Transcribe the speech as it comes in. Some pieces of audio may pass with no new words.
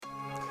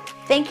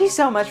Thank you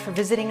so much for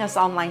visiting us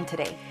online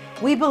today.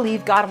 We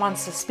believe God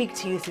wants to speak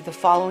to you through the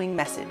following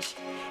message.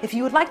 If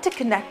you would like to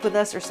connect with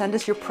us or send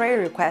us your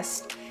prayer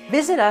requests,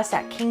 visit us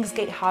at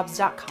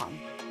kingsgatehobbs.com.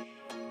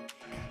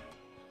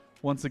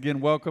 Once again,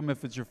 welcome.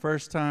 If it's your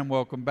first time,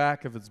 welcome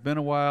back. If it's been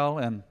a while,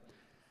 and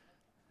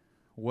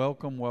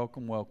welcome.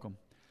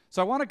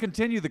 So I want to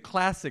continue the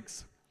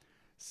classics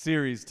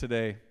series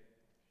today.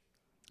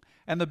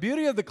 And the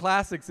beauty of the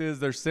classics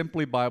is they're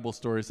simply Bible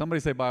stories. Somebody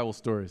say Bible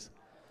stories.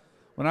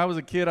 When I was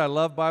a kid, I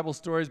loved Bible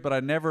stories, but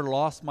I never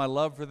lost my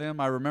love for them.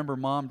 I remember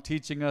Mom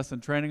teaching us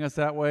and training us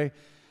that way.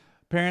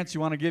 Parents, you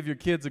want to give your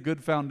kids a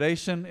good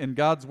foundation in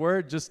God's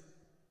Word, just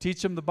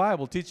teach them the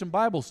Bible. Teach them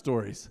Bible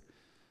stories.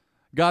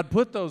 God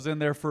put those in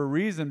there for a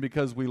reason,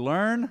 because we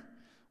learn,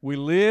 we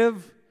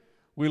live,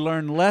 we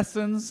learn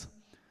lessons,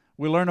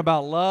 we learn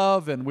about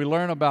love, and we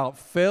learn about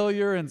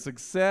failure and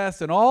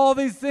success and all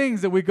these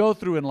things that we go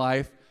through in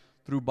life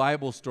through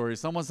Bible stories.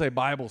 Someone say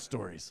Bible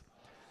stories.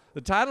 The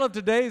title of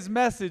today's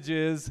message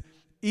is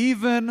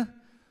Even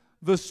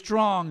the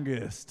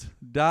Strongest, ...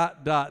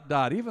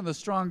 Even the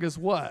strongest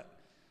what?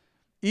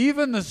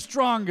 Even the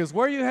strongest.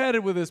 Where are you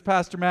headed with this,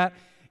 Pastor Matt?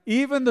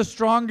 Even the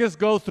strongest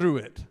go through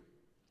it.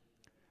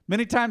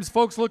 Many times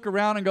folks look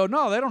around and go,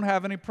 no, they don't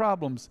have any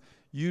problems.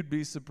 You'd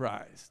be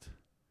surprised.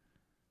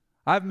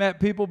 I've met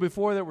people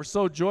before that were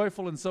so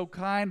joyful and so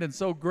kind and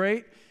so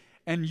great,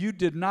 and you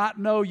did not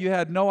know, you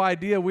had no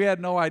idea, we had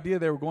no idea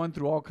they were going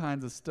through all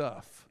kinds of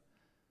stuff.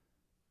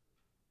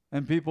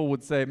 And people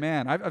would say,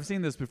 man, I've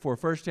seen this before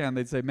firsthand.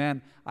 They'd say,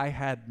 man, I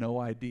had no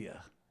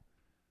idea.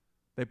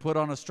 They put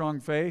on a strong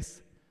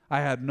face. I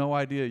had no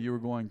idea you were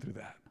going through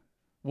that.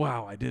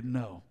 Wow, I didn't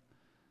know.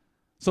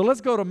 So let's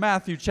go to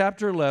Matthew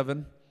chapter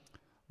 11,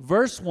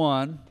 verse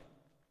 1.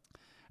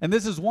 And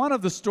this is one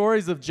of the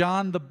stories of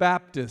John the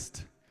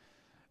Baptist.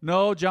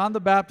 No, John the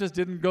Baptist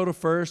didn't go to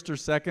First or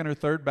Second or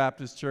Third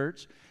Baptist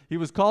Church. He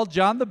was called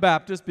John the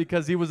Baptist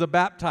because he was a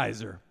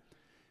baptizer.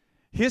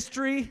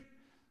 History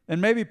and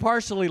maybe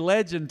partially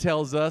legend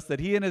tells us that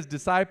he and his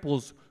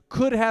disciples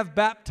could have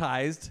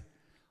baptized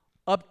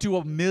up to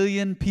 1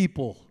 million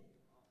people.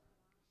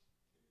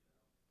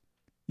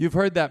 You've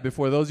heard that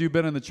before, those of you who've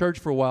been in the church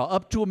for a while.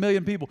 Up to 1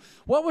 million people.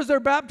 What was their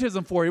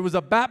baptism for? It was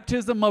a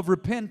baptism of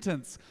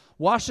repentance,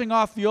 washing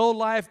off the old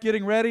life,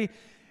 getting ready.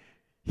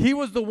 He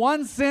was the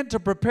one sent to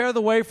prepare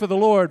the way for the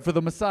Lord, for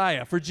the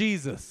Messiah, for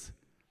Jesus.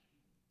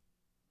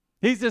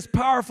 He's this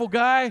powerful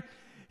guy.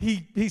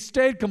 He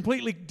stayed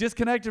completely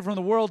disconnected from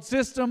the world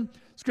system.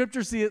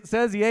 Scripture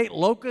says he ate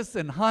locusts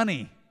and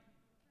honey.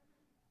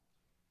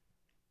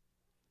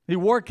 He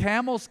wore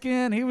camel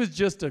skin. He was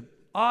just an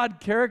odd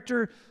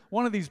character.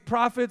 One of these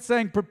prophets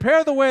saying,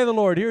 prepare the way of the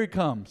Lord. Here he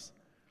comes.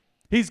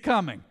 He's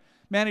coming.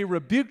 Man, he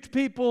rebuked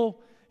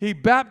people. He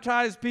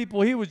baptized people.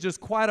 He was just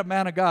quite a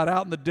man of God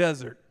out in the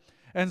desert.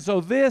 And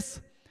so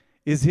this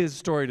is his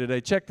story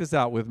today. Check this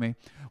out with me.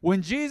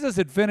 When Jesus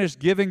had finished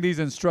giving these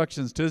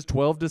instructions to his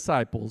 12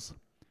 disciples,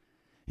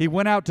 he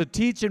went out to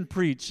teach and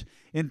preach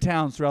in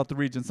towns throughout the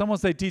region. Someone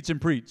say teach and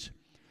preach.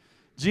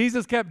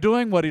 Jesus kept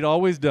doing what he'd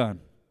always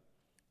done.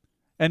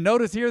 And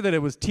notice here that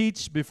it was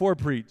teach before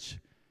preach.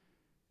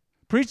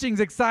 Preaching's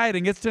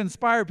exciting. It's to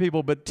inspire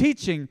people. But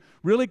teaching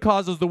really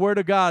causes the word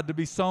of God to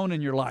be sown in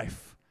your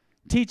life.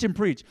 Teach and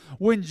preach.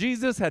 When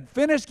Jesus had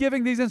finished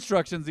giving these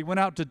instructions, he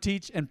went out to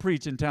teach and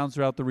preach in towns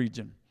throughout the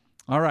region.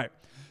 All right.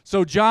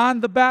 So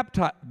John the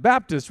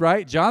Baptist,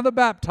 right? John the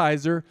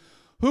Baptizer,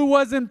 who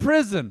was in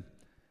prison.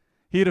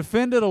 He had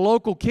offended a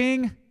local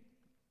king.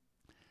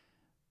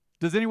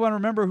 Does anyone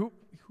remember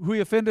who he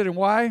offended and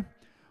why?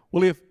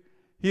 Well,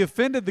 he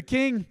offended the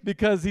king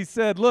because he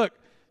said, look,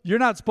 you're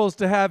not supposed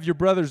to have your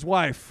brother's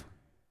wife.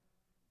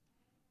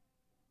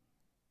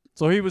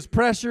 So he was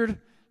pressured.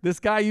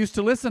 This guy used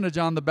to listen to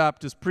John the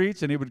Baptist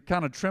preach, and he would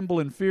kind of tremble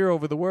in fear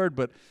over the word,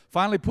 but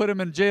finally put him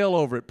in jail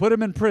over it, put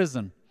him in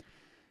prison.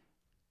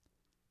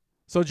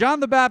 So John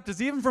the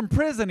Baptist, even from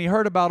prison, he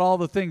heard about all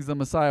the things the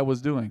Messiah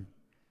was doing.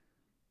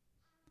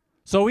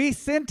 So he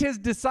sent his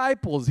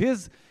disciples,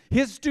 his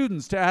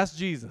students, to ask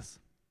Jesus.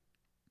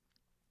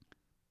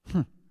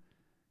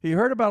 He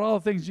heard about all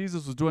the things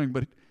Jesus was doing,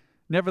 but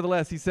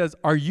nevertheless, he says,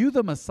 are you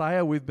the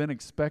Messiah we've been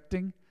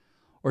expecting,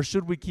 or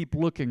should we keep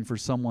looking for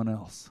someone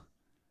else?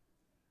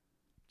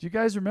 Do you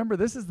guys remember?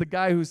 This is the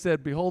guy who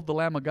said, behold the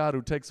Lamb of God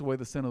who takes away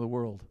the sin of the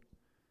world.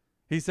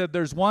 He said,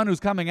 there's one who's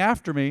coming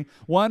after me,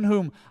 one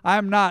whom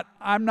I'm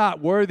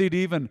not worthy to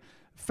even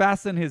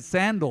fasten his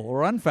sandal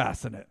or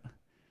unfasten it.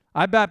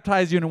 I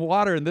baptize you in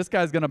water, and this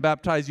guy's going to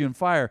baptize you in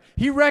fire.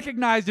 He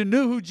recognized and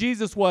knew who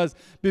Jesus was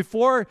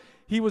before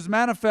he was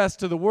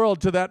manifest to the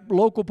world, to that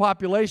local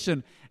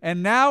population,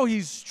 and now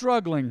he's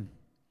struggling.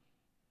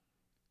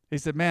 He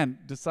said, man,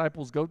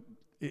 disciples, go.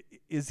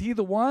 Is he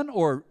the one,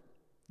 or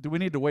do we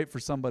need to wait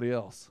for somebody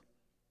else?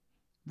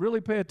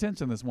 Really pay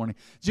attention this morning.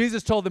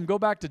 Jesus told them, go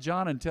back to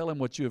John and tell him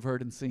what you have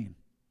heard and seen.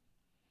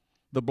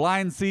 The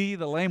blind see,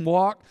 the lame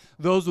walk,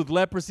 those with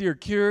leprosy are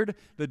cured,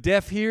 the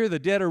deaf hear, the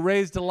dead are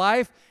raised to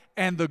life,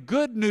 and the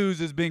good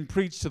news is being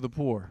preached to the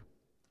poor.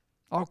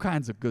 All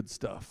kinds of good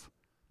stuff.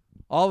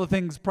 All the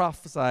things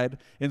prophesied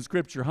in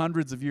Scripture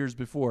hundreds of years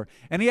before.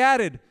 And he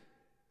added,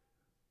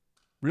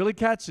 really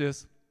catch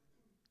this,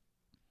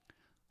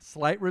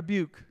 slight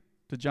rebuke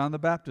to John the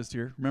Baptist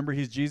here. Remember,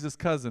 he's Jesus'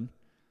 cousin.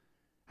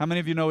 How many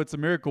of you know it's a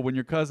miracle when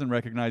your cousin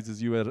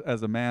recognizes you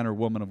as a man or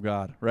woman of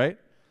God, right?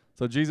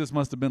 So Jesus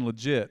must have been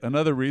legit.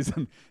 Another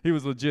reason he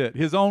was legit.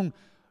 His own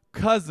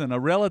cousin, a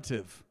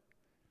relative,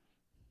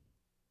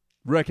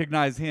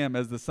 recognized him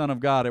as the Son of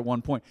God at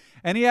one point.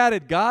 And he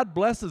added, God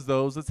blesses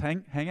those, let's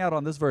hang out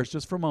on this verse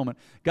just for a moment.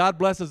 God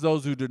blesses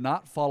those who do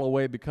not fall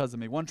away because of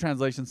me. One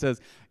translation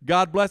says,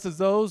 God blesses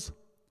those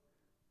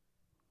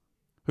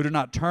who do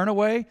not turn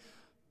away,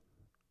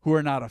 who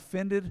are not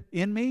offended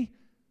in me.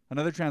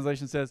 Another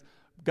translation says,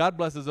 God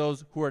blesses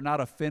those who are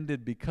not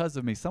offended because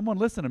of me. Someone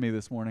listen to me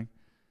this morning.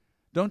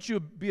 Don't you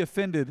be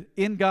offended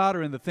in God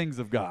or in the things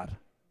of God.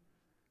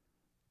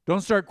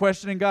 Don't start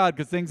questioning God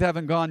because things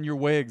haven't gone your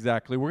way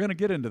exactly. We're going to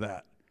get into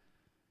that.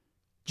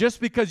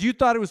 Just because you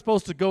thought it was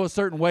supposed to go a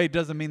certain way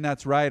doesn't mean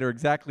that's right or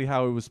exactly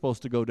how it was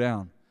supposed to go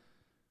down.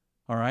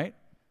 All right?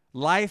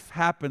 Life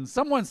happens.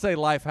 Someone say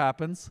life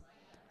happens.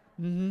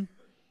 Mm-hmm.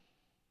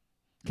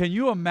 Can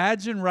you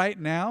imagine right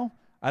now?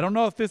 I don't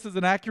know if this is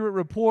an accurate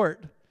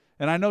report,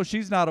 and I know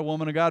she's not a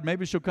woman of God.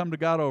 Maybe she'll come to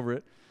God over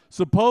it.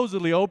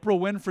 Supposedly, Oprah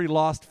Winfrey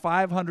lost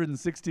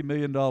 $560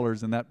 million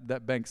in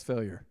that bank's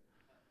failure.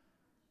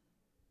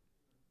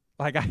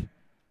 Like,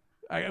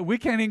 we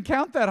can't even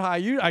count that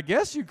high. I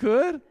guess you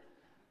could.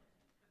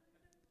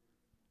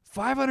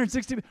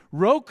 560.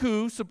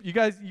 Roku, so you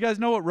guys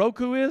know what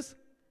Roku is?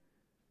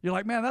 You're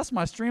like, man, that's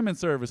my streaming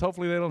service.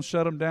 Hopefully they don't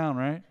shut them down,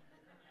 right?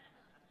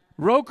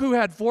 Roku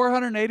had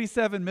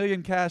 487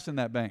 million cash in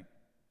that bank.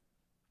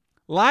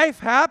 Life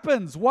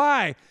happens.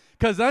 Why?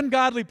 Because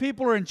ungodly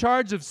people are in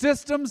charge of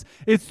systems.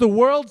 It's the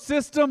world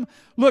system.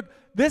 Look,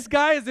 this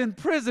guy is in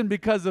prison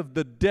because of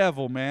the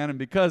devil, man.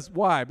 And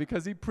why?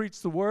 Because he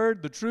preached the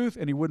word, the truth,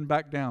 and he wouldn't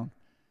back down.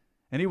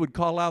 And he would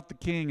call out the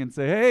king and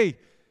say, hey,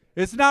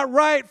 it's not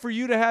right for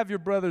you to have your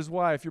brother's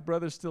wife. Your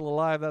brother's still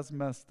alive. That's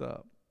messed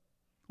up.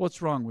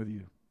 What's wrong with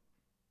you?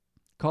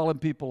 Calling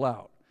people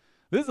out.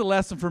 This is a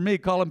lesson for me,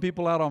 calling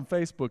people out on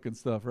Facebook and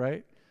stuff,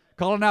 right?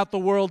 Calling out the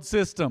world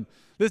system.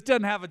 This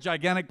doesn't have a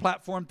gigantic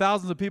platform.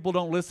 Thousands of people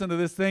don't listen to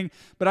this thing.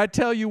 But I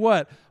tell you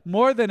what,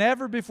 more than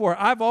ever before,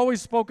 I've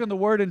always spoken the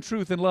word in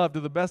truth and love to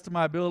the best of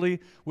my ability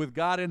with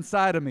God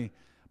inside of me.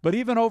 But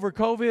even over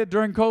COVID,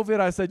 during COVID,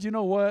 I said, you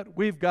know what?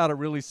 We've got to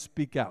really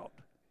speak out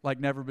like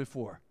never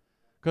before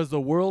because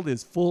the world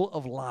is full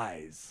of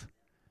lies.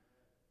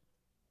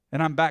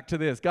 And I'm back to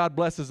this. God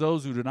blesses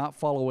those who do not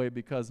fall away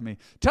because of me.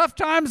 Tough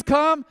times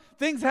come.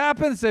 Things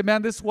happen. Say,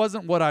 man, this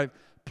wasn't what I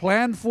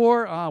planned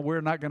for. We're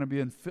not going to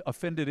be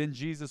offended in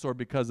Jesus or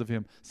because of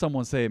him.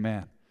 Someone say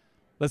amen.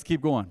 Let's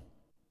keep going.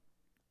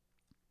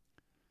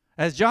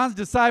 As John's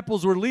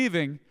disciples were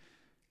leaving,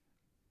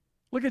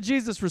 look at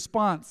Jesus'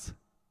 response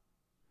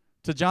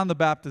to John the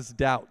Baptist's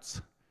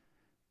doubts.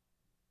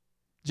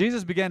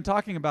 Jesus began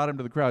talking about him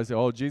to the crowd. He said,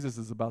 oh, Jesus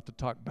is about to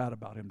talk bad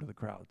about him to the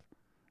crowd.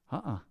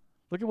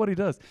 Look at what he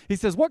does. He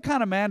says, what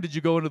kind of man did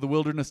you go into the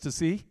wilderness to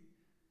see?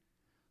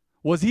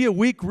 Was he a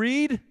weak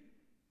reed?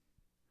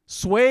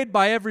 Swayed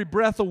by every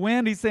breath of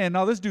wind? He's saying,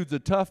 no, this dude's a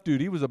tough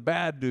dude. He was a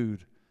bad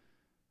dude.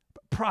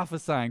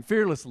 Prophesying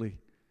fearlessly.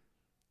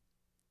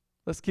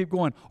 Let's keep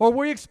going. Or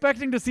were you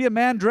expecting to see a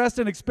man dressed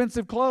in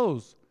expensive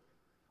clothes?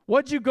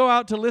 What'd you go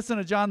out to listen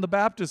to John the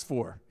Baptist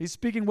for? He's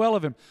speaking well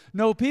of him.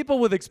 No, people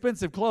with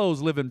expensive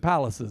clothes live in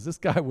palaces. This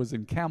guy was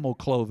in camel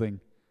clothing.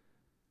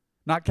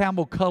 Not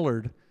camel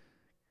colored.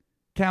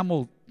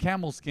 Camel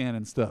skin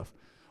and stuff.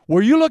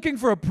 Were you looking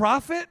for a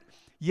prophet?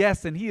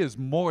 Yes, and he is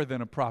more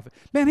than a prophet.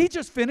 Man, he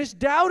just finished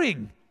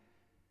doubting.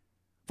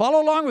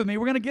 Follow along with me.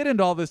 We're going to get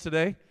into all this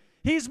today.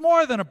 He's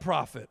more than a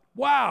prophet.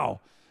 Wow.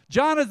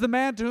 John is the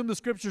man to whom the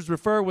scriptures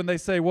refer when they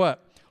say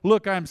what?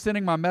 Look, I am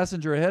sending my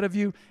messenger ahead of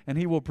you, and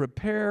he will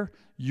prepare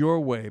your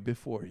way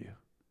before you.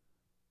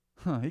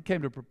 He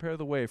came to prepare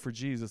the way for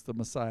Jesus, the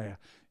Messiah,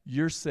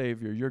 your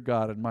Savior, your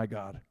God, and my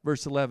God.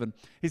 Verse 11,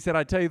 he said,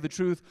 I tell you the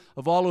truth,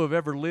 of all who have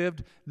ever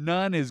lived,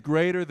 none is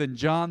greater than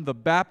John the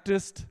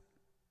Baptist.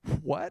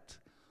 What?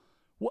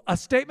 A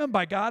statement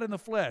by God in the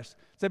flesh.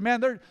 Said,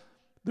 man,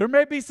 there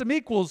may be some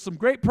equals, some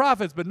great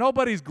prophets, but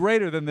nobody's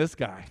greater than this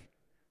guy.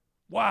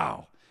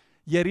 Wow.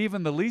 Yet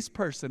even the least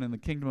person in the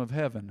kingdom of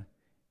heaven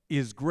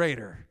is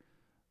greater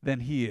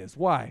than he is.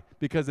 Why?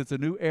 Because it's a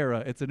new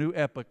era, it's a new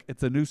epoch,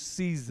 it's a new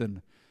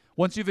season.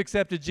 Once you've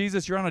accepted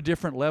Jesus, you're on a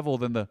different level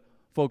than the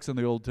folks in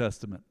the Old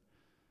Testament.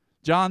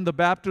 John the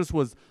Baptist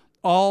was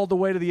all the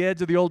way to the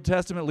edge of the Old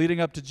Testament leading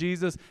up to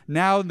Jesus.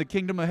 Now in the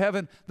kingdom of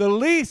heaven, the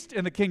least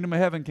in the kingdom of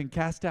heaven can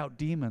cast out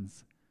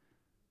demons.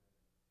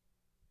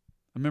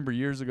 I remember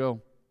years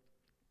ago,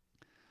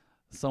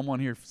 someone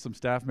here, some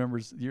staff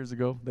members years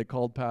ago, they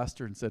called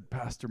Pastor and said,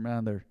 Pastor,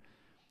 man, they're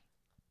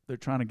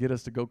trying to get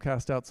us to go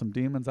cast out some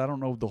demons. I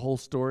don't know the whole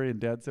story. And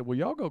Dad said, well,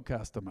 y'all go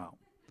cast them out.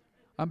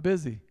 I'm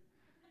busy.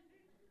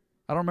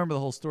 I don't remember the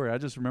whole story. I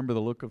just remember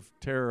the look of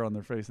terror on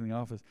their face in the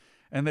office.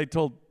 And they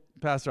told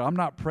Pastor, I'm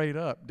not prayed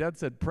up. Dad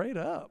said, prayed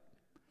up?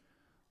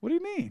 What do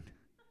you mean?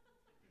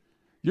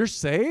 You're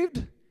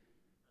saved?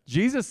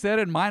 Jesus said,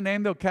 in my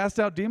name they'll cast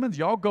out demons.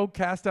 Y'all go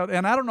cast out.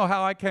 And I don't know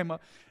how I came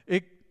up.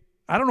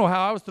 I don't know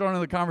how I was thrown in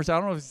the conversation. I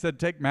don't know if he said,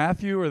 take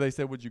Matthew, or they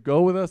said, would you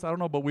go with us? I don't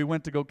know, but we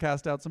went to go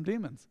cast out some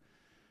demons.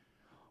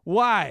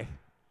 Why?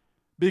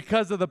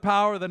 Because of the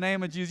power of the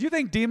name of Jesus. You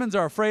think demons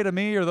are afraid of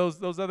me or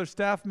those other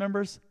staff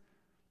members?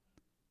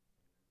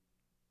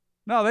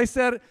 No, they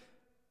said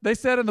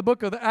in the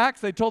book of the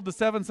Acts, they told the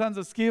 7 sons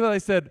of Sceva, they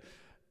said,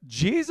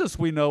 Jesus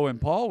we know and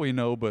Paul we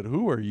know, but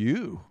who are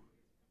you?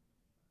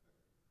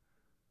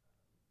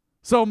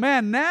 So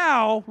man,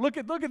 now, look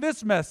at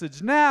this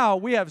message. Now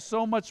we have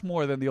so much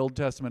more than the Old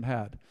Testament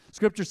had.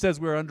 Scripture says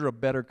we're under a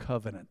better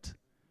covenant.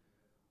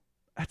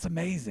 That's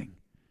amazing.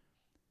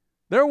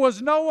 There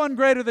was no one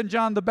greater than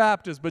John the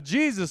Baptist, but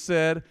Jesus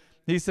said,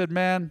 he said,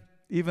 man,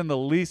 even the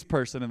least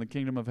person in the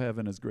kingdom of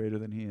heaven is greater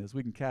than he is.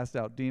 We can cast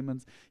out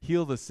demons,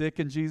 heal the sick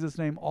in Jesus'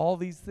 name, all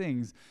these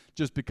things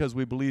just because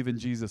we believe in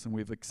Jesus and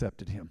we've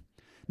accepted him.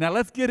 Now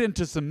let's get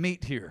into some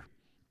meat here.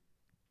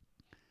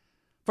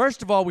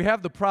 First of all, we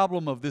have the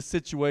problem of this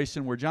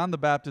situation where John the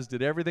Baptist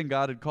did everything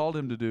God had called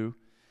him to do.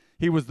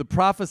 He was the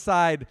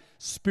prophesied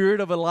spirit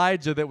of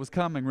Elijah that was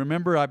coming.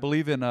 Remember, I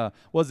believe in,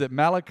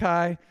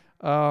 Malachi?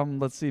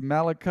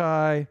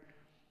 Malachi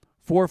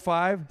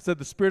 4:5 said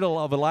the spirit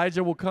of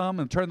Elijah will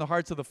come and turn the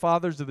hearts of the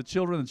fathers to the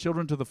children and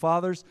children to the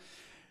fathers.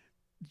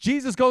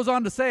 Jesus goes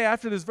on to say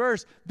after this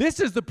verse,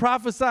 this is the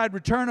prophesied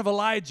return of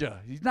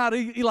Elijah. He's not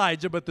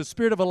Elijah, but the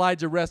spirit of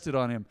Elijah rested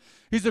on him.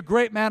 He's a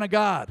great man of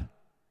God.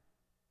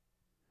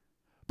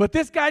 But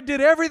this guy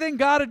did everything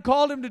God had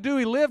called him to do.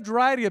 He lived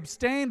right. He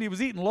abstained. He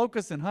was eating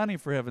locusts and honey,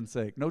 for heaven's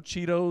sake. No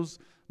Cheetos,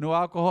 no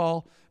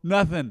alcohol,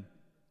 nothing.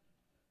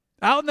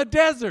 Out in the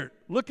desert,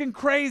 looking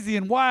crazy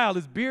and wild.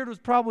 His beard was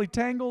probably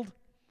tangled.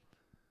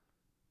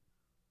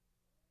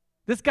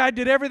 This guy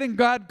did everything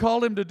God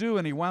called him to do,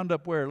 and he wound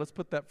up where? Let's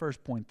put that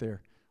first point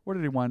there. Where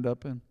did he wind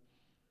up in?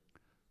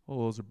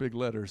 Oh, those are big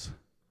letters.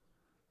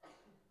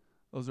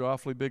 Those are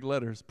awfully big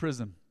letters.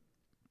 Prison.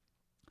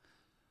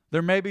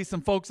 There may be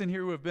some folks in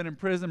here who have been in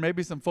prison,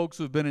 maybe some folks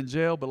who have been in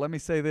jail, but let me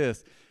say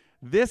this.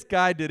 This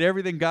guy did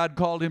everything God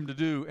called him to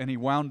do, and he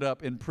wound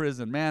up in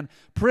prison. Man,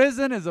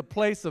 prison is a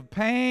place of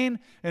pain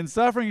and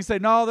suffering. You say,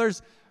 no,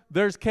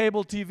 there's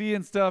cable TV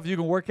and stuff. You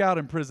can work out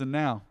in prison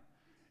now.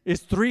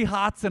 It's 3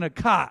 hots and a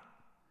cot.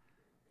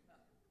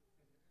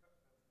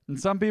 And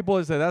some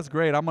people say, that's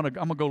great. I'm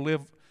gonna go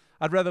live.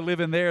 I'd rather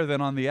live in there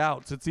than on the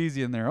outs. It's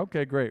easy in there.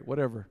 Okay, great,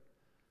 whatever.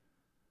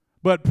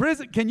 But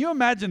prison, can you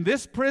imagine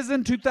this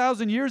prison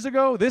 2,000 years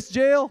ago, this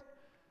jail?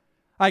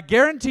 I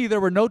guarantee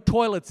there were no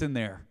toilets in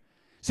there.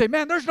 Say,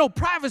 man, there's no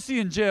privacy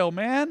in jail,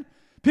 man.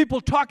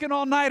 People talking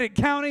all night at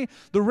county.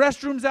 The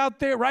restrooms out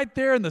there, right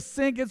there in the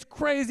sink. It's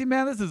crazy,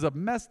 man. This is a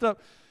messed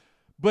up.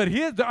 But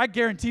I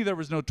guarantee there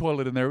was no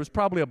toilet in there. It was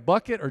probably a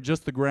bucket or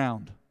just the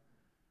ground.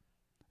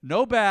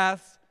 No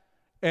bath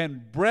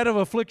and bread of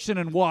affliction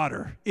and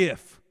water,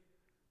 if.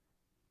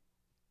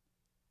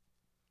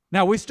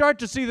 Now, we start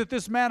to see that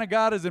this man of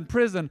God is in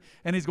prison,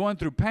 and he's going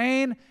through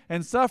pain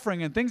and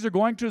suffering, and things are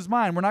going to his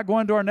mind. We're not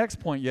going to our next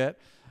point yet,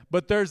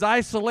 but there's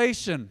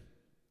isolation.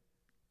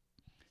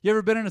 You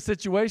ever been in a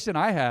situation,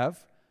 I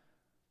have,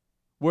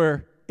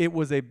 where it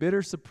was a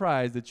bitter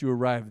surprise that you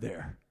arrived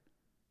there?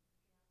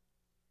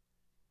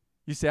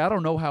 You say, I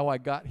don't know how I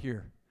got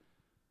here.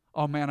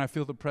 Oh, man, I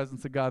feel the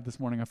presence of God this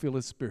morning. I feel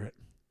his spirit.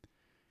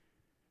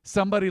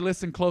 Somebody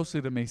listen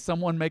closely to me.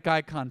 Someone make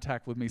eye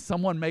contact with me.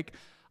 Someone make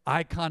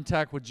eye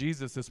contact with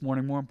Jesus this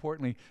morning. More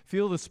importantly,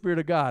 feel the Spirit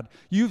of God.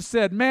 You've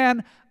said,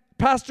 man,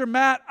 Pastor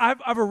Matt,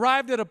 I've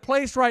arrived at a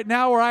place right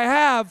now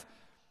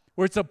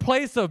where it's a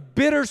place of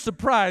bitter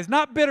surprise.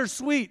 Not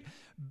bittersweet,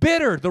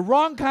 bitter, the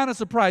wrong kind of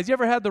surprise. You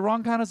ever had the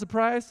wrong kind of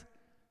surprise?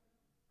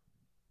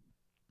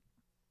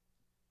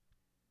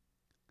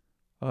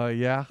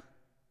 Yeah.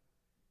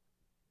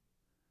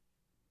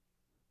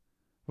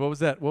 What was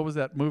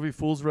that movie,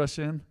 Fools Rush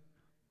In?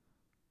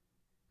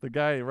 The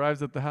guy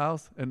arrives at the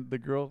house, and the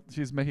girl,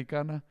 she's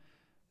Mexicana,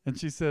 and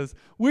she says,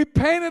 we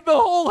painted the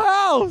whole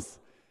house.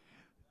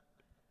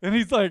 And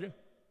he's like,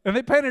 and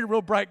they painted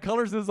real bright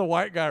colors. This is a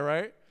white guy,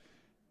 right?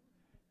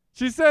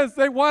 She says,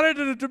 they wanted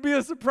it to be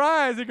a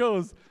surprise. He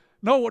goes,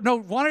 no,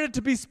 wanted it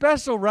to be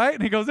special, right?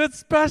 And he goes, it's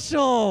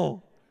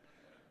special.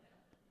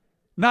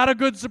 Not a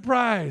good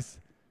surprise.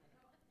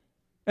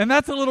 And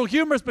that's a little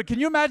humorous, but can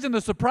you imagine the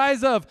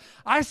surprise of,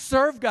 I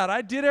served God.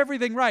 I did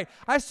everything right.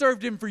 I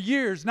served him for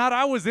years. Not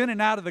I was in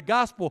and out of the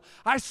gospel.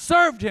 I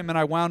served him, and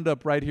I wound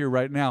up right here,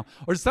 right now.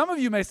 Or some of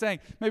you may say,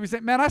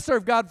 man, I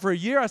served God for a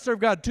year. I served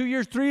God 2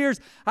 years, 3 years.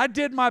 I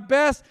did my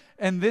best,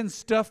 and then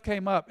stuff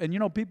came up.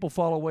 And people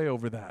fall away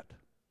over that.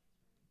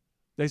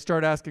 They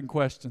start asking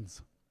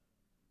questions.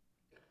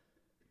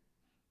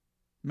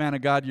 Man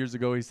of God years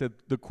ago, he said,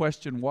 the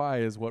question why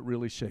is what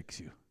really shakes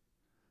you.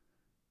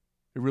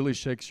 It really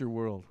shakes your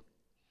world.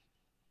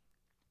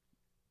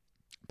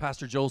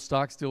 Pastor Joel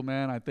Stockstill,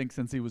 man, I think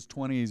since he was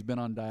 20, he's been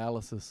on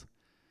dialysis.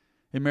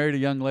 He married a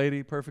young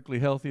lady, perfectly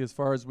healthy as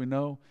far as we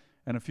know,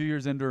 and a few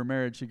years into her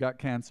marriage, she got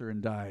cancer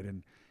and died.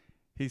 And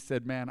he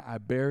said, man, I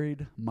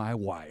buried my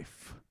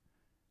wife.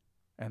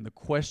 And the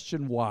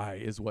question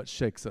why is what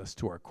shakes us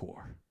to our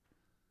core.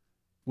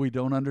 We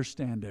don't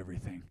understand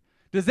everything.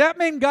 Does that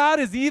mean God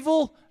is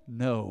evil?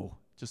 No.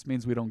 It just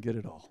means we don't get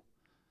it all.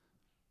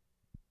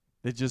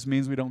 It just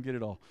means we don't get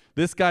it all.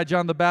 This guy,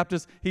 John the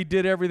Baptist, he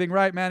did everything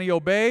right, man. He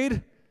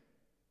obeyed.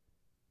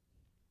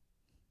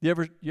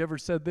 You ever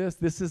said this?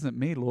 This isn't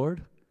me,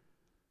 Lord.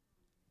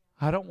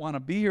 I don't want to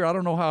be here. I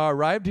don't know how I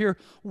arrived here.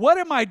 What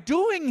am I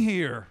doing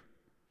here?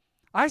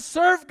 I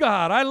serve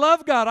God. I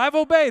love God. I've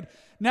obeyed.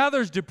 Now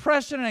there's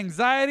depression and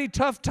anxiety,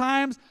 tough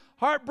times,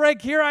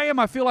 heartbreak. Here I am.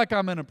 I feel like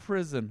I'm in a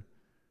prison.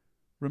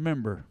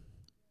 Remember,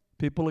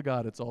 people of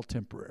God, it's all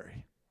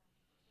temporary.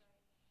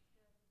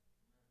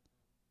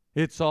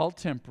 It's all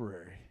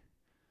temporary.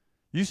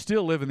 You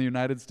still live in the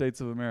United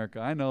States of America.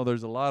 I know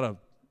there's a lot of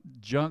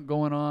junk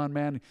going on,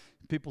 man.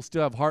 People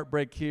still have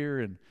heartbreak here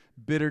and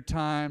bitter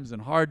times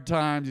and hard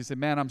times. You say,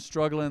 man, I'm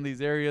struggling in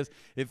these areas.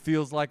 It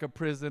feels like a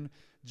prison.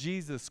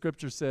 Jesus,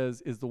 Scripture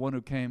says, is the one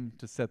who came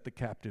to set the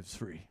captives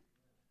free.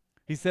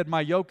 He said,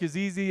 my yoke is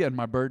easy and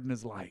my burden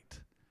is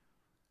light.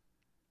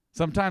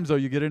 Sometimes, though,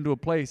 you get into a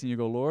place and you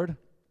go, Lord,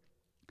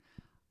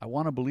 I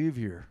want to believe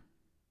here.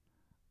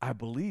 I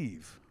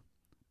believe.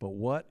 But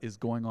what is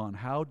going on?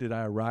 How did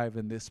I arrive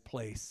in this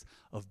place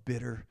of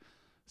bitter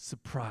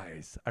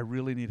surprise? I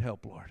really need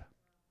help, Lord.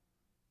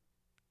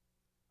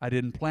 I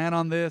didn't plan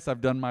on this.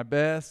 I've done my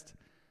best.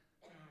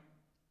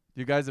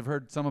 You guys have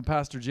heard some of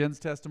Pastor Jen's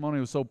testimony.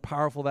 It was so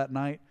powerful that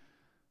night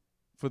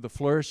for the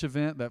Flourish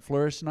event, that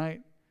Flourish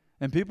night.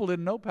 And people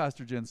didn't know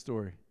Pastor Jen's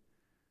story.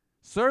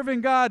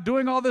 Serving God,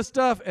 doing all this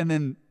stuff, and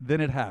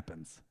then it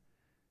happens.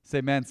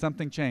 Say, man,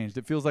 something changed.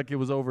 It feels like it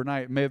was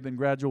overnight. It may have been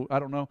gradual. I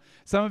don't know.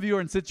 Some of you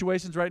are in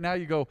situations right now,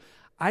 you go,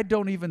 I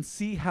don't even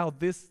see how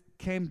this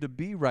came to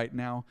be right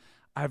now.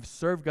 I've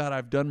served God.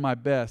 I've done my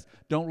best.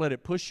 Don't let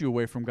it push you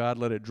away from God.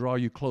 Let it draw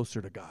you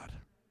closer to God.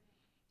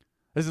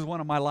 This is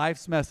one of my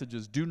life's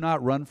messages. Do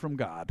not run from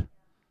God.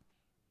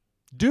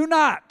 Do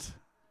not.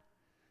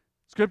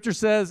 Scripture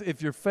says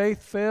if your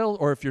faith fails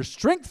or if your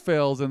strength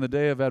fails in the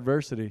day of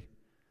adversity,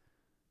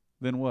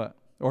 then what?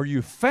 Or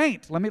you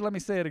faint. Let me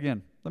say it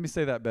again. Let me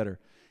say that better.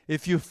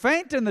 If you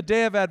faint in the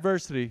day of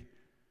adversity,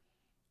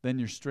 then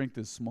your strength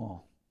is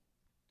small.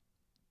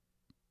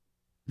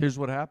 Here's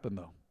what happened,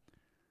 though.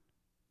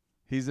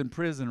 He's in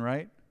prison,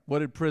 right? What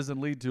did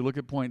prison lead to? Look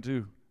at point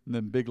 2 and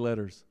then big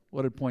letters.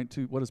 What does point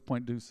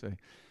 2 say?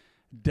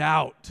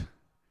 Doubt.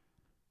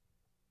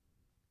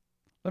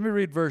 Let me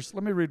read verse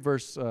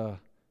 2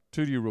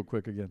 to you real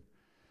quick again.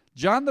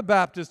 John the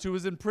Baptist, who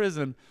was in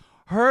prison,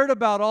 heard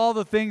about all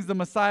the things the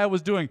Messiah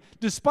was doing.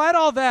 Despite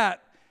all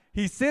that,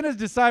 he sent his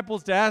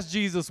disciples to ask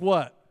Jesus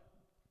what?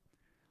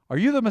 Are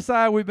you the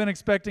Messiah we've been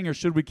expecting, or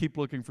should we keep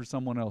looking for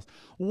someone else?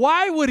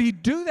 Why would he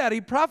do that? He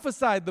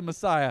prophesied the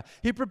Messiah.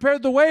 He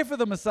prepared the way for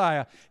the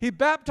Messiah. He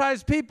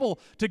baptized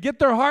people to get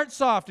their hearts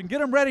soft and get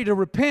them ready to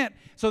repent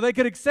so they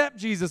could accept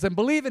Jesus and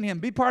believe in him,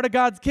 be part of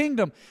God's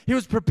kingdom. He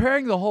was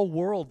preparing the whole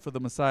world for the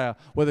Messiah,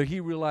 whether he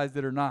realized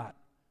it or not.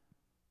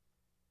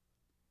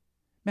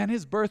 Man,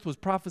 his birth was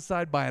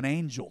prophesied by an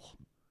angel.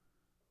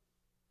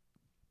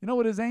 You know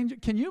what his angel,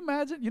 can you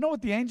imagine? You know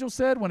what the angel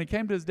said when he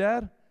came to his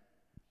dad?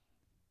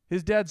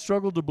 His dad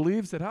struggled to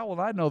believe, said, how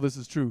will I know this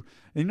is true?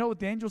 And you know what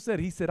the angel said?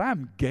 He said,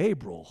 I'm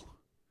Gabriel.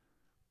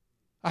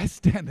 I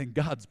stand in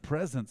God's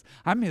presence.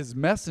 I'm his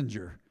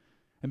messenger.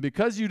 And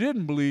because you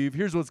didn't believe,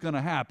 here's what's going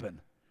to happen.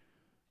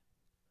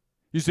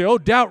 You say, oh,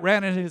 doubt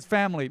ran in his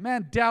family.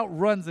 Man, doubt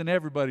runs in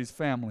everybody's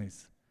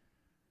families.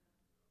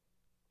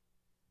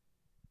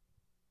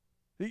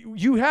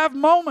 You have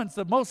moments,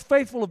 the most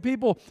faithful of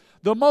people,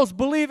 the most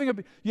believing of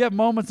people. You have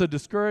moments of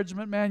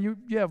discouragement, man.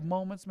 You have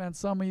moments, man.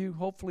 Some of you,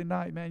 hopefully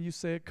not, man. You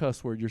say a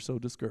cuss word, you're so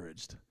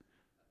discouraged.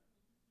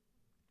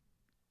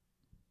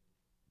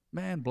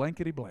 Man,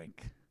 blankety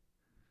blank.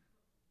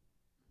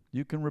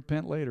 You can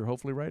repent later,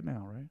 hopefully right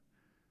now, right?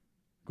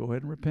 Go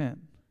ahead and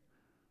repent.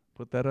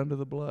 Put that under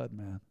the blood,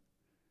 man.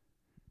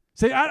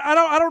 Say,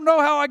 I don't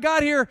know how I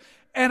got here,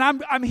 and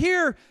I'm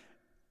here.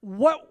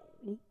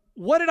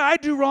 What did I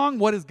do wrong?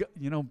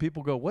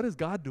 People go, what is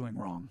God doing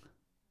wrong?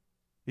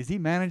 Is he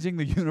managing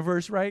the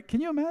universe right?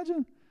 Can you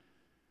imagine?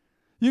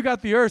 You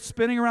got the earth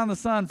spinning around the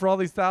sun for all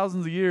these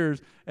thousands of years,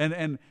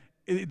 and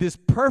this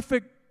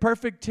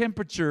perfect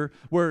temperature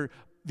where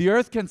the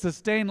earth can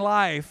sustain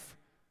life.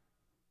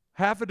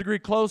 Half a degree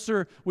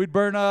closer, we'd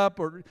burn up,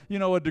 or,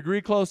 a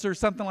degree closer,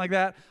 something like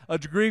that. A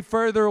degree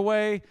further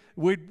away,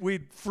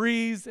 we'd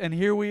freeze, and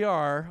here we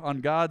are on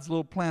God's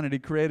little planet he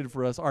created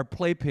for us, our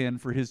playpen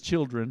for his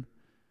children.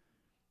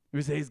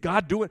 We say, is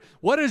God doing?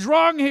 What is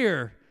wrong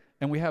here?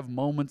 And we have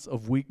moments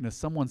of weakness.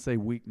 Someone say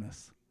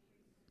weakness.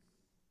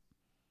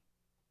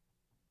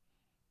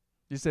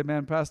 You say,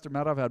 man, Pastor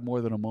Matt, I've had more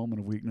than a moment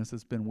of weakness.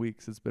 It's been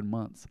weeks. It's been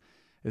months.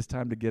 It's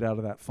time to get out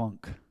of that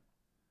funk.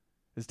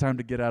 It's time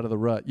to get out of the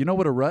rut. You know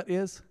what a rut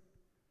is?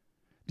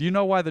 Do you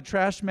know why the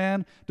trash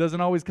man doesn't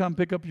always come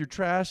pick up your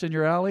trash in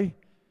your alley?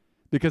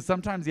 Because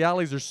sometimes the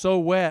alleys are so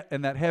wet,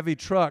 and that heavy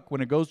truck,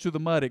 when it goes through the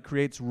mud, it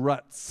creates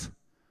ruts.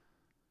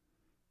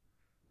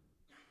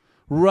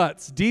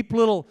 ruts, deep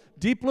little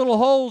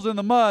holes in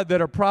the mud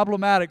that are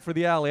problematic for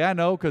the alley. I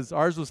know, because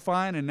ours was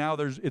fine and now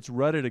it's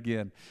rutted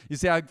again. You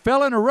say, I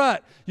fell in a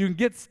rut. You can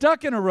get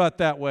stuck in a rut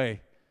that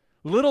way.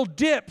 Little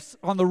dips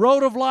on the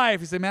road of life.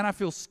 You say, man, I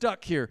feel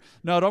stuck here.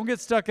 No, don't get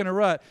stuck in a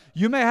rut.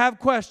 You may have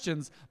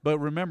questions, but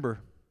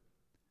remember,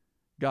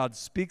 God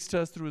speaks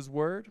to us through His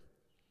Word.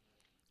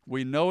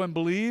 We know and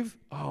believe.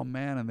 Oh,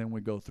 man, and then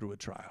we go through a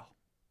trial.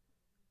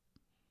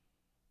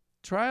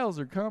 Trials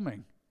are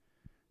coming.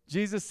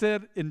 Jesus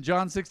said in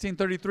John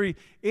 16:33,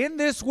 in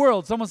this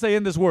world, someone say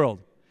in this world.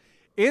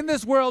 In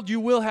this world you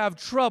will have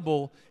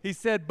trouble. He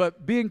said,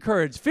 but be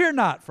encouraged. Fear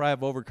not, for I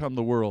have overcome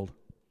the world.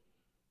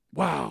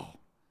 Wow.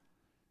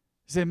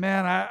 You say,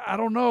 man, I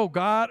don't know,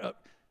 God.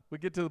 We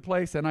get to the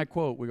place and I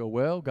quote, we go,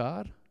 well,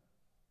 God,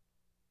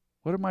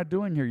 what am I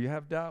doing here? You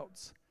have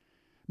doubts.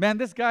 Man,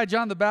 this guy,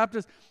 John the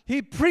Baptist,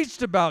 he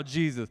preached about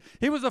Jesus.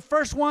 He was the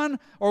first one,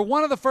 or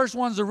one of the first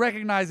ones to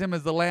recognize him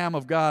as the Lamb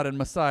of God and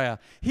Messiah.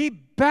 He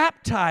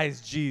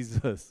baptized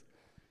Jesus.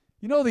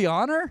 You know the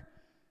honor?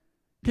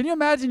 Can you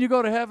imagine you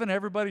go to heaven,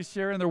 everybody's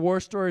sharing their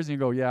war stories, and you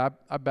go, yeah,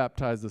 I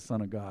baptized the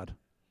Son of God.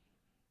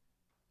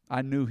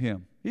 I knew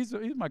him. He's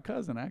my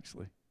cousin,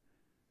 actually.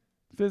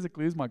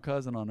 Physically, he's my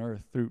cousin on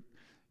earth through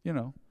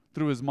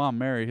his mom,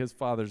 Mary. His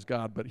father's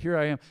God. But here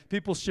I am.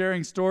 People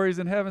sharing stories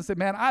in heaven say,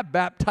 man, I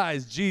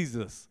baptized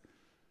Jesus,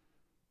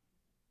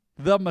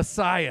 the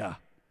Messiah.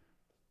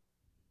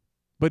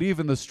 But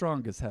even the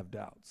strongest have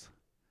doubts.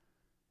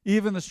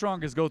 Even the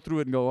strongest go through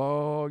it and go,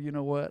 oh, you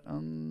know what? I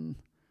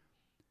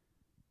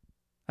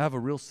have a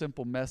real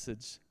simple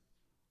message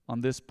on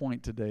this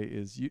point today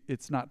is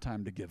it's not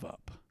time to give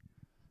up.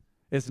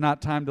 It's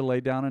not time to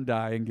lay down and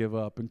die and give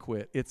up and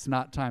quit. It's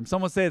not time.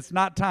 Someone say it's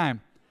not time.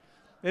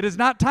 It is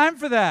not time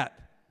for that.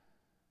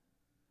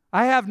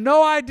 I have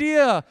no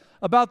idea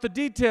about the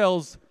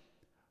details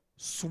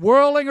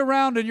swirling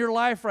around in your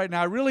life right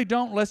now. I really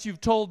don't, unless you've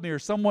told me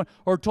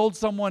or told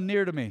someone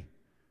near to me.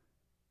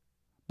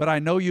 But I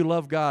know you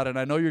love God, and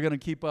I know you're going to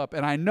keep up.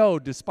 And I know,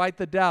 despite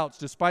the doubts,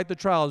 despite the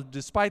trials,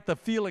 despite the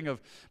feeling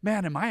of,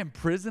 man, am I in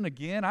prison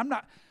again?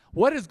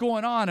 What is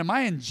going on? Am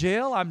I in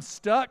jail? I'm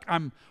stuck.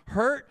 I'm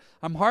hurt.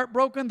 I'm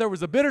heartbroken. There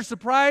was a bitter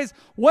surprise.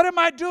 What am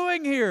I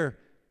doing here?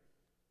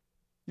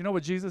 You know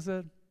what Jesus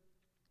said?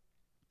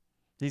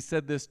 He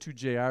said this to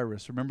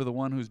Jairus. Remember the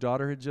one whose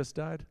daughter had just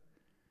died?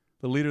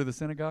 The leader of the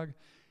synagogue?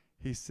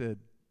 He said,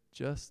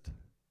 just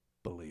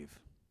believe.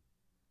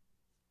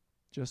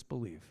 Just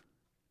believe.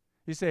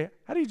 You say,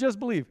 how do you just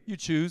believe? You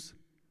choose.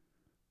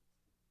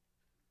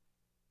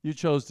 You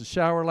chose to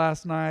shower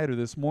last night or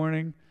this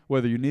morning,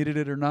 whether you needed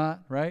it or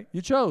not, right?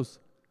 You chose.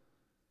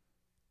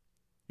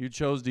 You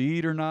chose to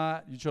eat or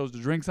not. You chose to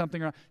drink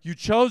something or not. You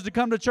chose to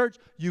come to church.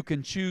 You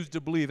can choose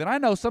to believe. And I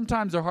know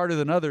sometimes they're harder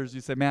than others.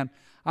 You say, man,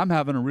 I'm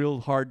having a real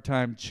hard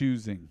time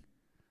choosing.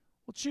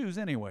 Well, choose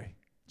anyway.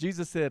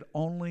 Jesus said,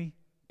 only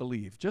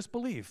believe. Just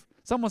believe.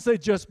 Someone say,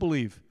 just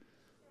believe.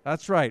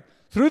 That's right.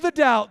 Through the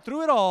doubt,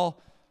 through it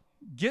all,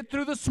 get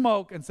through the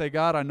smoke and say,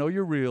 God, I know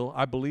you're real.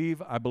 I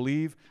believe, I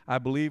believe, I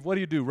believe. What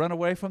do? Run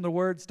away from the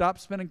word? Stop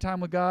spending time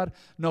with God?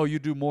 No, you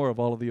do more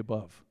of all of the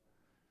above.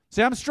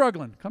 Say, I'm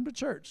struggling. Come to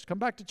church. Come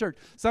back to church.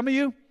 Some of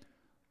you,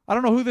 I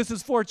don't know who this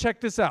is for. Check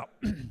this out.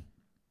 You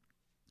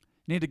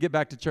need to get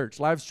back to church.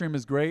 Live stream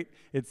is great.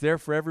 It's there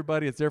for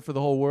everybody. It's there for the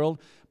whole world.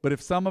 But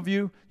if some of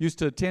you used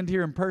to attend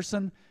here in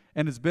person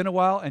and it's been a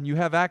while and you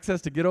have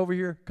access to get over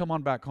here, come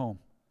on back home.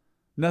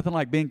 Nothing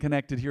like being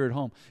connected here at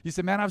home. You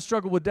say, man, I've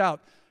struggled with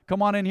doubt.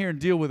 Come on in here and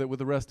deal with it with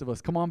the rest of us.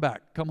 Come on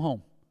back. Come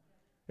home.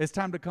 It's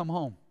time to come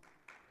home.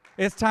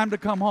 It's time to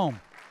come home.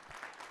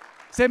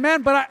 Say,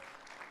 man, but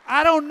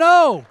I don't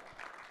know.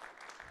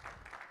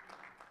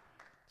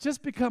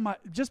 Just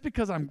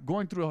because I'm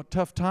going through a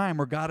tough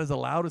time or God has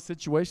allowed a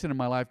situation in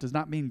my life does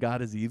not mean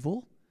God is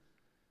evil.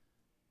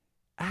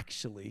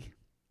 Actually,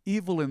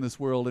 evil in this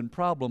world and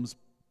problems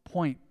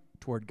point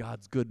toward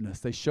God's goodness.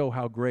 They show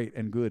how great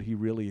and good He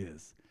really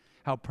is,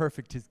 how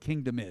perfect His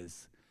kingdom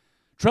is.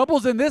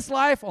 Troubles in this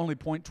life only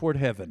point toward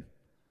heaven.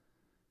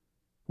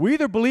 We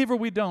either believe or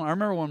we don't. I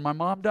remember when my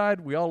mom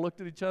died, we all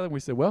looked at each other and we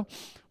said, well,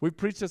 we've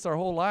preached this our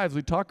whole lives.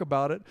 We talk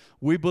about it.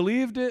 We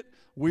believed it.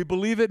 We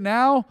believe it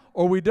now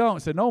or we don't. I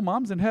said, no,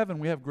 Mom's in heaven.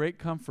 We have great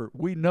comfort.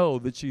 We know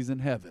that she's in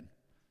heaven.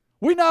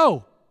 We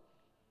know.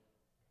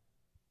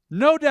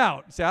 No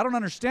doubt. Say, I don't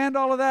understand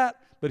all of that,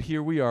 but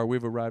here we are.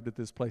 We've arrived at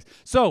this place.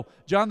 So,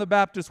 John the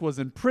Baptist was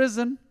in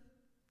prison.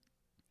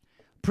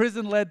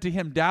 Prison led to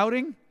him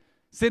doubting.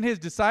 Sent his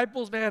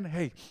disciples, man,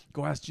 hey,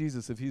 go ask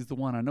Jesus if he's the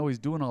one. I know he's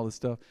doing all this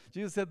stuff.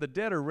 Jesus said, the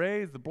dead are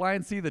raised, the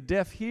blind see, the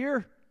deaf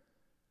hear.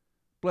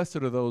 Blessed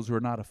are those who are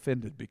not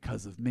offended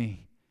because of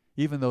me,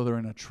 even though they're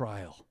in a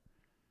trial.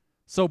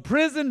 So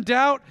prison,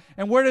 doubt,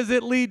 and where does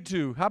it lead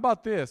to? How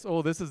about this?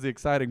 Oh, this is the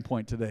exciting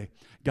point today.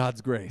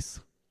 God's grace.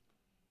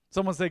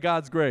 Someone say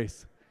God's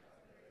grace.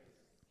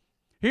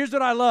 Here's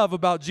what I love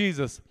about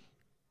Jesus.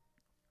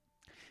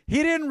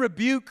 He didn't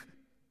rebuke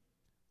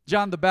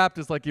John the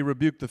Baptist like he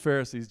rebuked the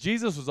Pharisees.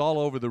 Jesus was all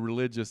over the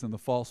religious and the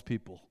false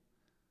people.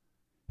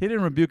 He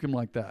didn't rebuke him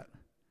like that.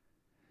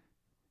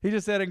 He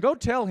just said, and go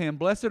tell him,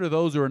 blessed are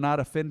those who are not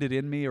offended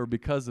in me or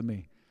because of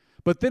me.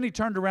 But then he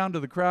turned around to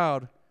the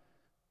crowd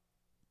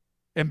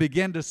and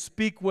began to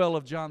speak well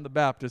of John the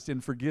Baptist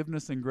in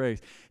forgiveness and grace.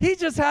 He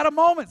just had a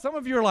moment. Some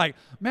of you are like,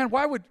 man,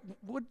 why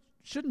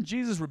shouldn't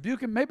Jesus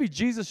rebuke him? Maybe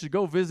Jesus should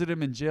go visit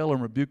him in jail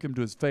and rebuke him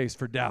to his face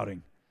for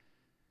doubting.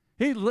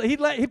 He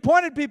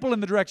pointed people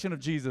in the direction of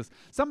Jesus.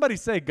 Somebody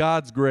say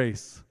God's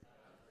grace.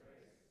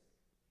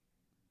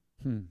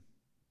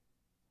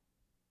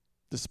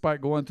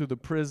 Despite going through the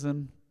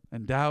prison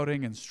and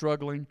doubting and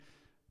struggling,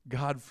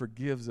 God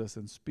forgives us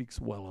and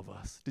speaks well of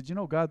us. Did you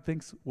know God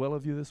thinks well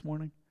of you this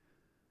morning?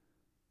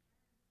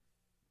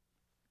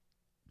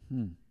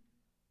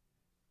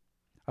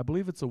 I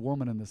believe it's a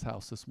woman in this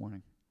house this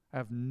morning. I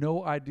have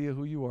no idea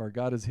who you are.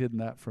 God has hidden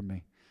that from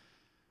me.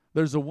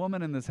 There's a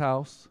woman in this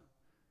house,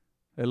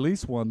 at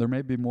least one. There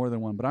may be more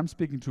than one, but I'm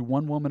speaking to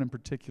one woman in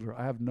particular.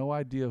 I have no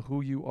idea who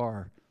you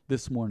are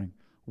this morning.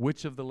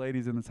 Which of the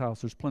ladies in this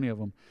house? There's plenty of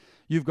them.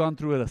 You've gone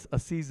through a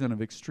season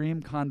of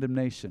extreme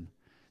condemnation.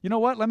 You know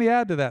what? Let me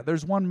add to that.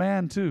 There's one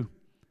man too.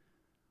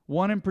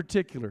 One in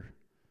particular.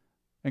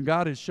 And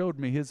God has showed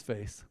me his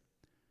face.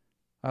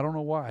 I don't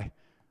know why.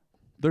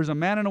 There's a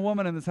man and a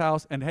woman in this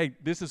house, and hey,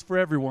 this is for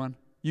everyone.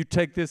 You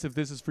take this if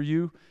this is for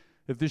you.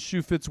 If this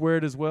shoe fits, wear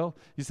it as well.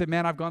 You say,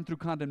 man, I've gone through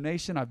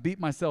condemnation. I've beat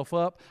myself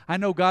up. I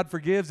know God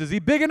forgives. Is he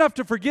big enough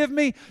to forgive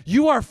me?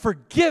 You are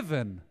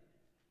forgiven.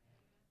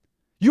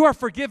 You are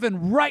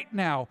forgiven right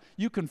now.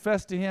 You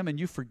confess to him and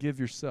you forgive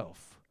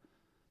yourself.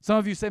 Some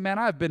of you say, man,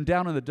 I've been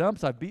down in the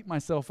dumps. I've beat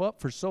myself up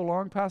for so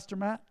long, Pastor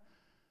Matt.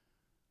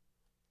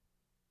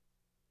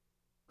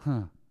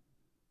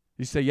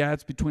 You say, yeah,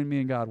 it's between me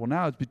and God. Well,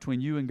 now it's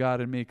between you and God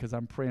and me because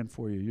I'm praying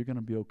for you. You're going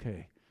to be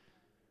okay.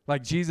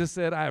 Like Jesus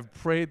said, I have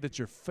prayed that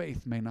your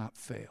faith may not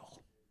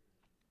fail.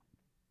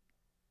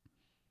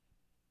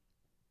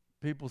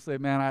 People say,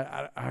 man,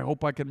 I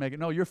hope I can make it.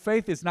 No, your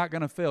faith is not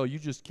going to fail. You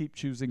just keep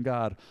choosing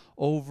God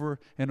over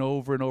and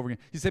over and over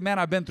again. You say, man,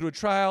 I've been through a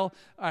trial.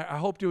 I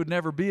hoped it would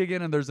never be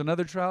again, and there's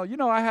another trial. You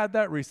know, I had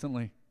that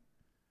recently.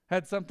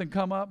 Had something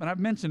come up, and I've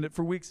mentioned it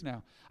for weeks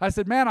now. I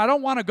said, man, I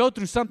don't want to go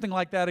through something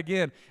like that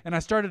again. And I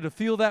started to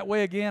feel that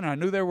way again, and I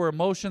knew there were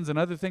emotions and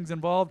other things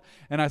involved.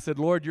 And I said,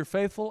 Lord, you're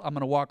faithful. I'm going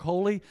to walk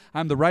holy.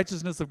 I'm the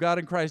righteousness of God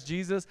in Christ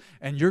Jesus,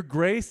 and your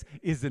grace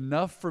is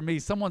enough for me.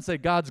 Someone say,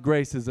 God's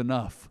grace is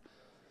enough.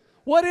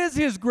 What is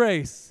his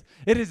grace?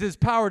 It is his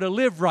power to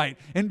live right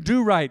and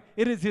do right.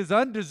 It is his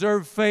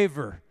undeserved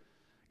favor.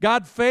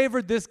 God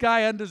favored this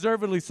guy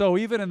undeservedly so,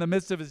 even in the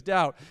midst of his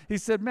doubt. He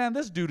said, man,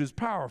 this dude is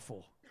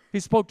powerful. He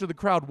spoke to the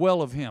crowd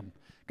well of him.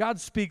 God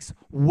speaks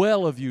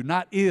well of you,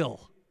 not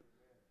ill.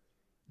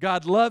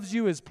 God loves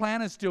you. His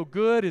plan is still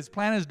good. His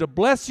plan is to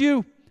bless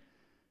you.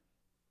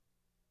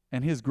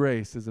 And his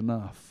grace is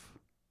enough.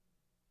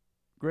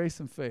 Grace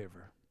and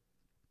favor.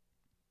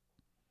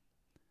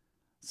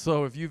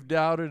 So if you've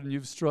doubted and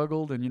you've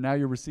struggled and now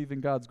you're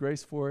receiving God's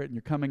grace for it and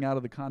you're coming out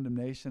of the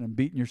condemnation and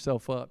beating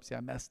yourself up. See,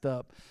 I messed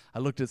up. I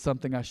looked at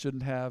something I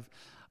shouldn't have.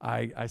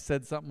 I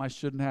said something I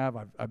shouldn't have.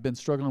 I've been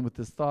struggling with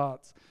these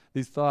thoughts.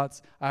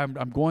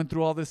 I'm going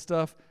through all this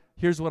stuff.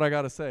 Here's what I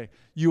got to say.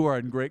 You are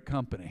in great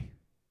company.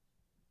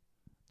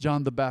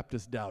 John the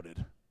Baptist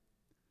doubted.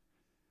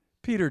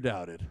 Peter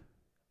doubted.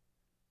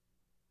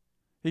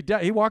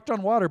 He walked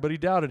on water, but he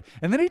doubted.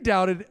 And then he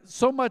doubted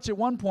so much at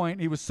one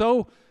point. He was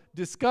so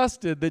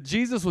disgusted that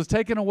Jesus was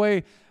taken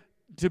away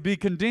to be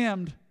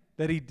condemned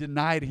that he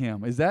denied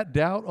him. Is that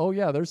doubt? Oh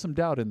yeah, there's some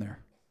doubt in there.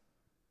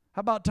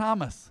 How about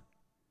Thomas?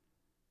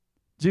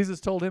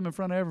 Jesus told him in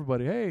front of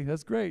everybody, hey,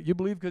 that's great. You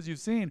believe because you've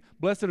seen.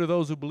 Blessed are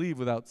those who believe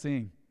without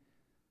seeing.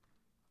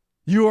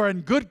 You are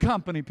in good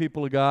company,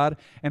 people of God,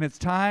 and it's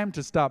time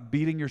to stop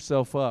beating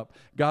yourself up.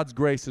 God's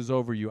grace is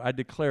over you. I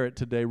declare it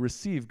today.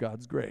 Receive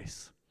God's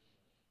grace.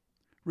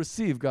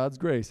 Receive God's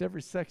grace.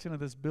 Every section of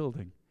this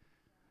building.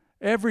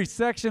 Every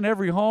section,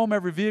 every home,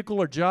 every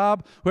vehicle or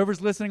job,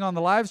 whoever's listening on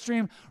the live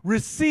stream,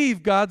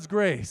 receive God's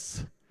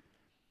grace.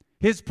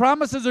 His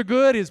promises are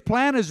good. His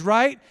plan is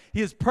right.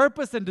 His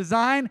purpose and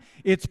design,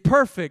 it's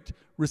perfect.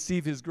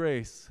 Receive his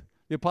grace.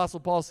 The Apostle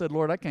Paul said,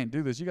 Lord, I can't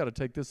do this. You got to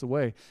take this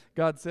away.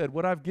 God said,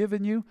 what I've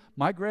given you,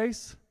 my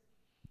grace,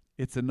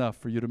 it's enough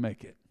for you to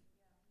make it.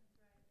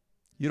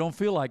 You don't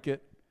feel like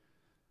it.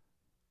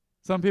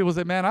 Some people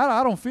say, man,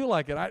 I don't feel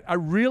like it. I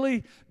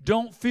really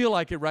don't feel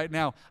like it right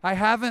now. I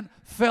haven't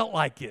felt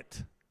like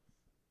it.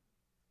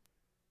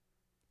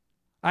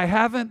 I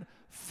haven't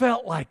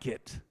felt like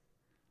it.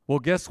 Well,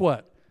 guess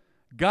what?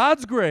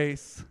 God's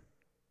grace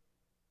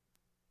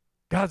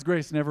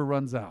never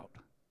runs out.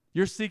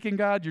 You're seeking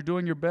God. You're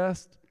doing your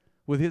best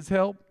with his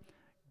help.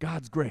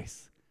 God's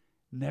grace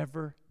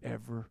never,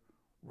 ever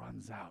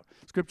runs out.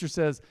 Scripture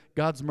says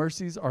God's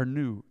mercies are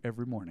new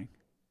every morning.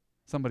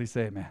 Somebody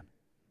say amen.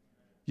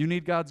 You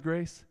need God's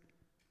grace?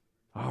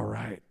 All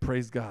right.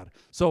 Praise God.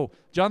 So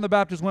John the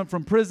Baptist went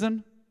from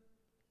prison,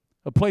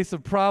 a place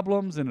of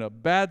problems and a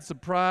bad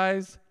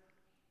surprise,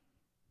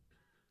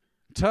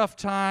 tough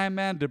time,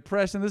 man,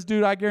 depression. This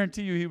dude, I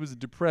guarantee you he was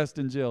depressed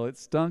in jail. It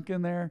stunk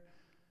in there.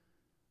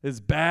 It's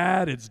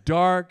bad. It's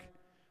dark.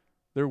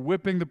 They're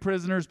whipping the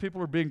prisoners.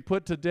 People are being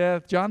put to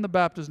death. John the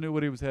Baptist knew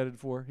what he was headed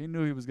for. He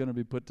knew he was going to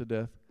be put to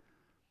death.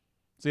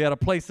 So he had a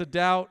place of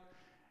doubt.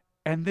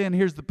 And then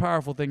here's the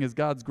powerful thing is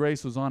God's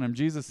grace was on him.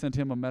 Jesus sent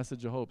him a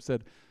message of hope.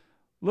 Said,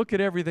 look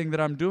at everything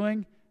that I'm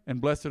doing, and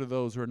blessed are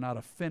those who are not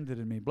offended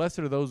in me. Blessed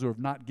are those who have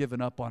not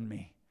given up on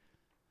me.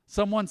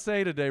 Someone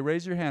say today,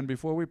 raise your hand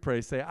before we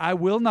pray. Say, I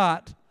will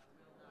not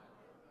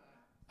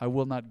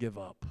give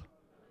up.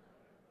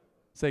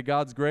 Say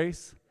God's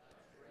grace,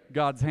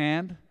 God's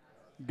hand,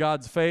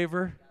 God's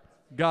favor,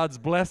 God's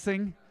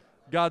blessing,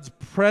 God's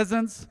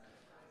presence,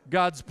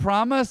 God's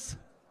promise,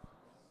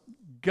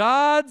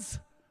 God's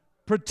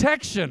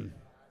protection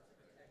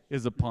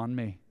is upon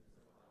me.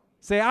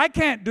 Say, I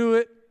can't do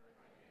it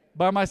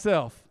by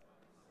myself,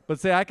 but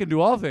say, I can do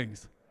all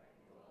things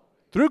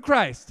through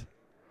Christ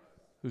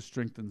who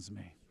strengthens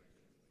me.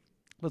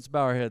 Let's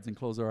bow our heads and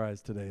close our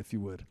eyes today, if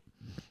you would.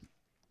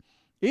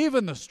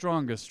 Even the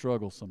strongest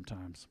struggle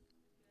sometimes.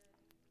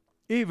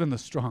 Even the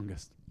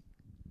strongest.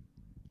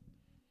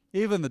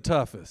 Even the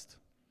toughest.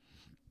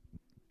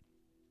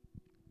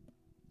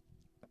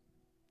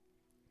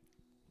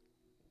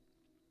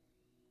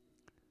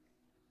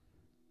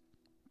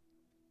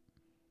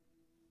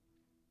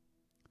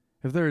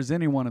 If there is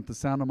anyone at the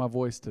sound of my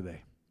voice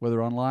today,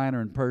 whether online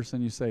or in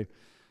person, you say,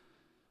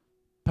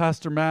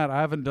 Pastor Matt,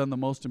 I haven't done the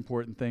most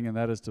important thing, and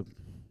that is to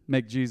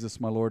make Jesus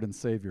my Lord and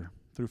Savior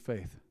through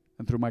faith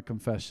and through my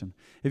confession.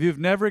 If you've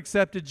never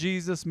accepted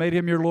Jesus, made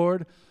him your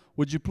Lord,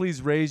 would you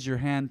please raise your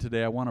hand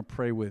today? I want to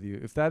pray with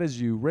you. If that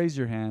is you, raise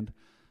your hand.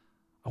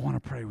 I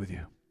want to pray with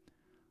you.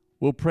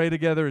 We'll pray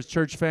together as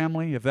church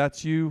family. If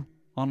that's you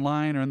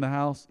online or in the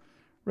house,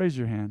 raise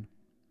your hand.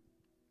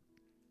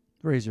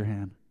 Raise your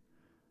hand.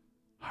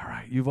 All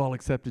right, you've all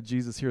accepted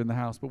Jesus here in the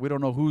house, but we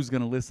don't know who's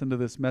going to listen to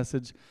this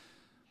message.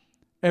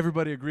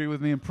 Everybody agree with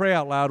me and pray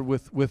out loud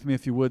with me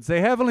if you would. Say,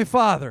 Heavenly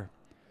Father,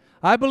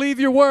 I believe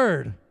your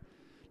word.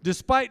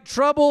 Despite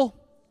trouble,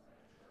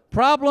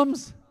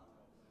 problems,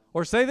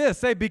 or say this,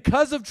 say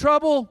because of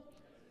trouble,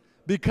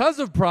 because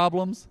of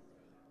problems,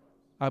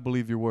 I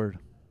believe your word.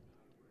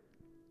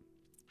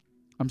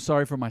 I'm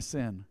sorry for my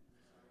sin.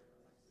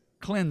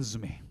 Cleanse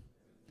me.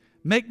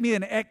 Make me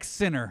an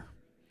ex-sinner.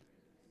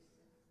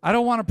 I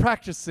don't want to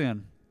practice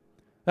sin.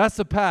 That's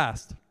the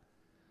past.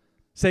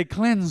 Say,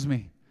 cleanse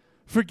me.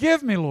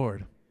 Forgive me,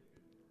 Lord.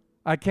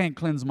 I can't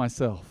cleanse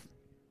myself.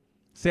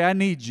 Say, I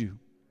need you.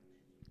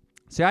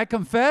 Say, I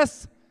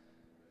confess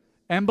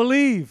and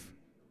believe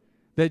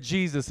that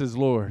Jesus is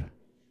Lord.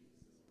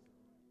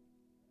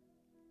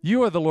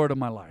 You are the Lord of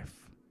my life.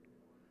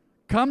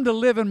 Come to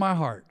live in my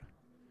heart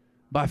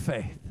by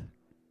faith.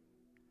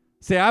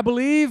 Say, I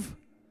believe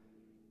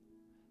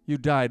you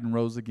died and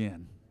rose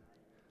again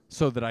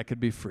so that I could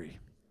be free.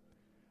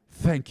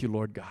 Thank you,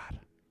 Lord God.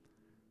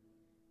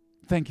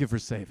 Thank you for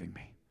saving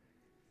me.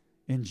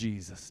 In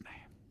Jesus' name.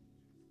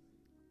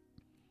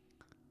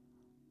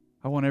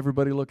 I want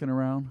everybody looking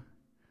around.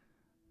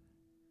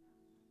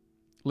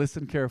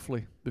 Listen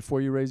carefully before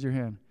you raise your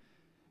hand.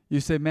 You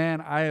say, man,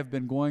 I have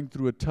been going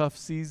through a tough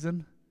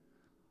season,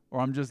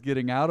 or I'm just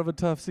getting out of a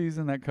tough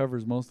season. That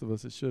covers most of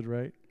us. It should,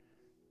 right?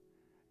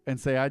 And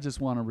say, I just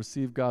want to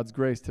receive God's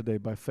grace today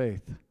by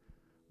faith.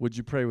 Would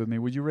you pray with me?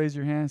 Would you raise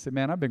your hand and say,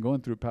 man, I've been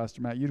going through it,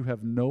 Pastor Matt. You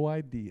have no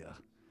idea.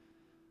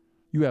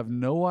 You have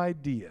no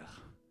idea.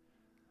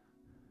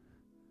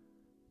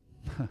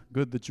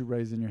 Good that you're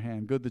raising your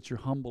hand. Good that you're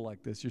humble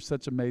like this. You're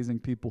such amazing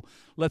people.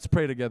 Let's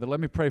pray together. Let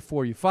me pray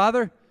for you.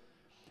 Father,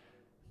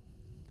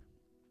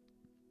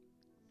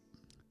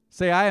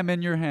 say, I am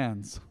in your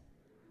hands.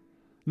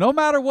 No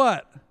matter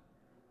what,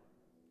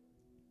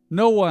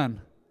 no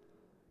one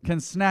can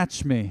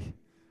snatch me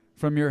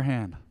from your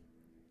hand.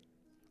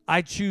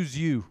 I choose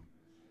you.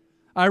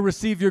 I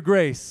receive your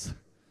grace.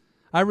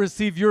 I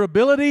receive your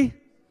ability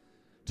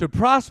to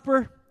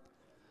prosper.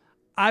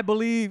 I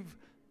believe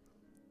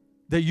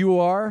that you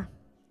are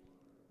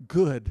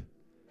good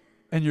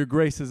and your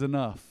grace is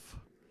enough.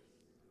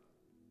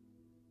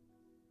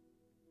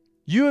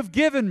 You have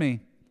given me,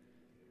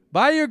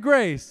 by your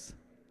grace,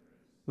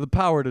 the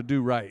power to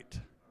do right.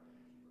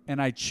 And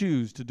I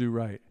choose to do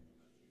right.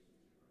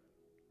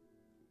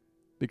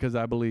 Because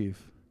I believe.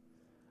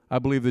 I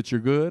believe that you're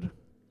good.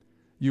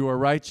 You are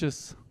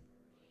righteous.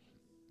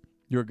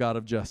 You're a God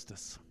of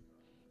justice.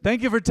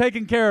 Thank you for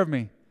taking care of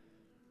me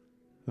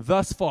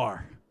thus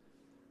far.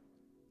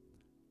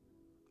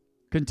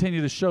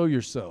 Continue to show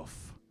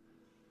yourself.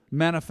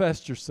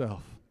 Manifest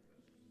yourself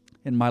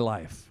in my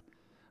life.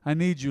 I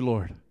need you,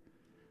 Lord,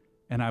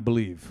 and I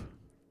believe.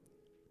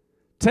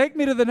 Take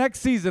me to the next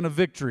season of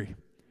victory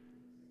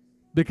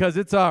because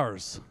it's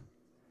ours.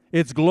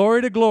 It's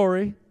glory to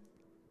glory,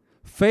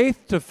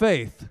 faith to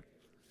faith,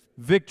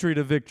 victory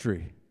to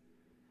victory.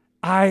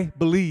 I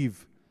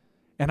believe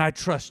and I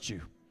trust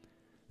you.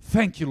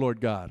 Thank you,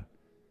 Lord God.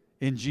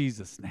 In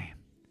Jesus' name,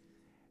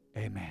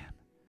 amen.